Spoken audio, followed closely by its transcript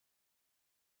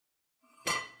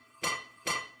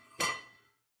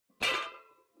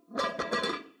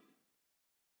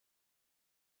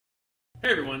Hey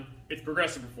everyone, it's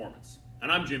Progressive Performance,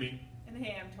 and I'm Jimmy. And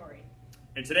hey, I'm Tory.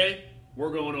 And today,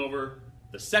 we're going over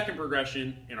the second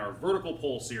progression in our vertical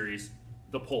pull series,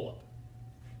 the pull-up.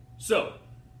 So,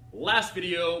 last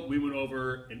video, we went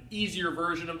over an easier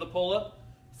version of the pull-up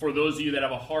for those of you that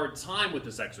have a hard time with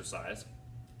this exercise.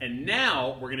 And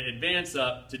now, we're going to advance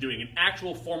up to doing an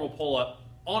actual formal pull-up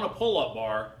on a pull-up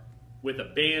bar with a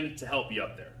band to help you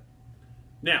up there.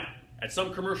 Now, at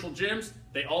some commercial gyms,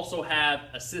 they also have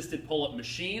assisted pull-up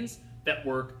machines that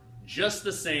work just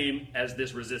the same as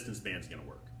this resistance band is going to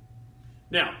work.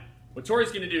 Now, what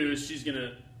Tori's going to do is she's going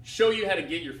to show you how to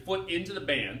get your foot into the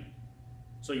band.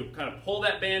 So you'll kind of pull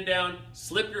that band down,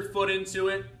 slip your foot into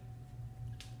it.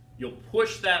 You'll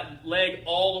push that leg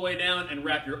all the way down and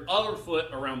wrap your other foot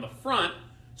around the front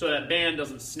so that band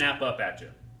doesn't snap up at you.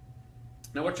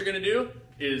 Now what you're going to do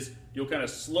is you'll kind of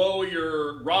slow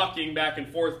your rocking back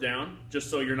and forth down just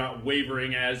so you're not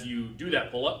wavering as you do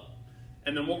that pull-up.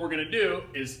 And then what we're going to do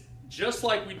is, just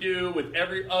like we do with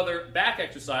every other back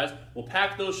exercise, we'll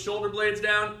pack those shoulder blades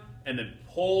down and then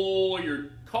pull your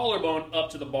collarbone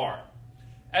up to the bar.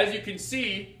 As you can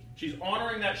see, she's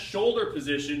honoring that shoulder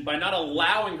position by not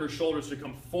allowing her shoulders to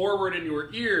come forward in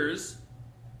your ears,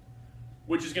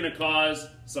 which is going to cause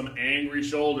some angry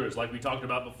shoulders, like we talked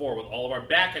about before. With all of our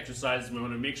back exercises, we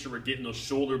want to make sure we're getting those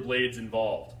shoulder blades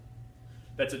involved.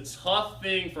 That's a tough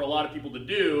thing for a lot of people to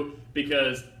do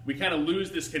because we kind of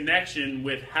lose this connection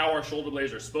with how our shoulder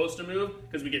blades are supposed to move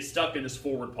because we get stuck in this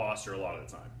forward posture a lot of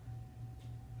the time.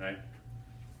 Okay?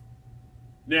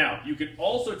 Now, you can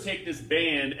also take this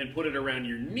band and put it around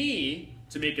your knee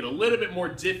to make it a little bit more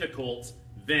difficult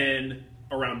than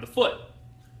around the foot,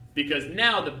 because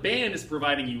now the band is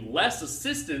providing you less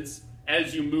assistance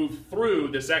as you move through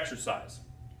this exercise.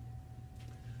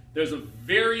 There's a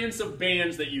variance of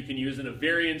bands that you can use and a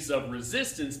variance of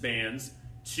resistance bands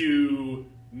to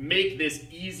make this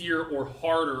easier or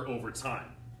harder over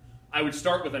time. I would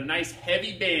start with a nice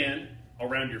heavy band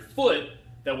around your foot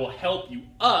that will help you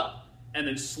up, and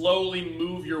then slowly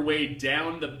move your way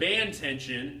down the band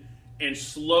tension and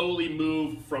slowly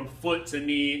move from foot to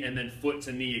knee and then foot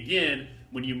to knee again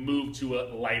when you move to a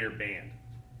lighter band.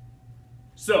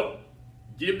 So,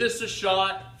 give this a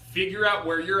shot, figure out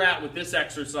where you're at with this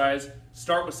exercise,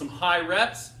 start with some high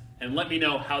reps, and let me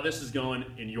know how this is going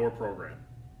in your program.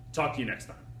 Talk to you next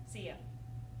time. See ya.